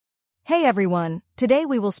Hey everyone, today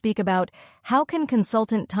we will speak about how can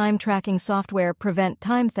consultant time tracking software prevent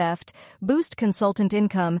time theft, boost consultant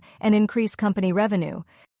income, and increase company revenue.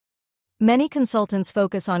 Many consultants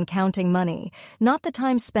focus on counting money, not the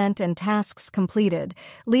time spent and tasks completed,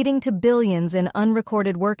 leading to billions in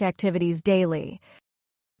unrecorded work activities daily.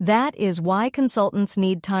 That is why consultants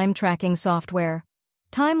need time tracking software.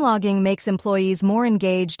 Time logging makes employees more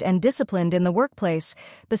engaged and disciplined in the workplace.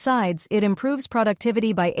 Besides, it improves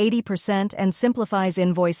productivity by 80% and simplifies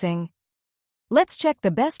invoicing. Let's check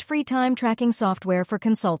the best free time tracking software for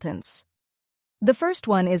consultants. The first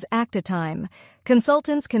one is actiTIME.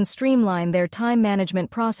 Consultants can streamline their time management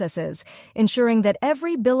processes, ensuring that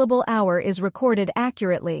every billable hour is recorded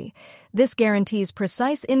accurately. This guarantees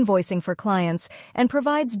precise invoicing for clients and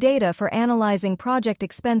provides data for analyzing project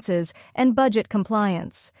expenses and budget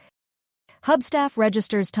compliance. Hubstaff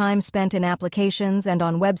registers time spent in applications and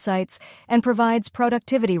on websites and provides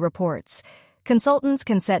productivity reports. Consultants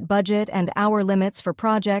can set budget and hour limits for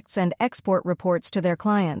projects and export reports to their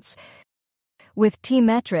clients. With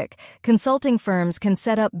T-Metric, consulting firms can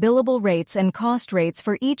set up billable rates and cost rates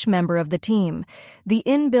for each member of the team. The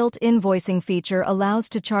inbuilt invoicing feature allows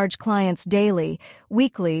to charge clients daily,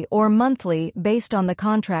 weekly, or monthly based on the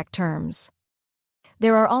contract terms.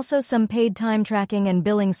 There are also some paid time tracking and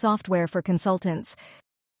billing software for consultants.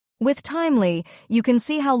 With Timely, you can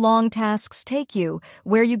see how long tasks take you,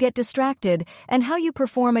 where you get distracted, and how you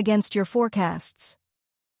perform against your forecasts.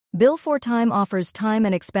 Bill4Time offers time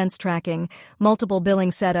and expense tracking, multiple billing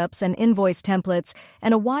setups and invoice templates,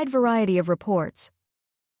 and a wide variety of reports.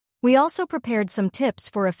 We also prepared some tips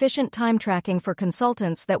for efficient time tracking for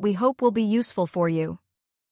consultants that we hope will be useful for you.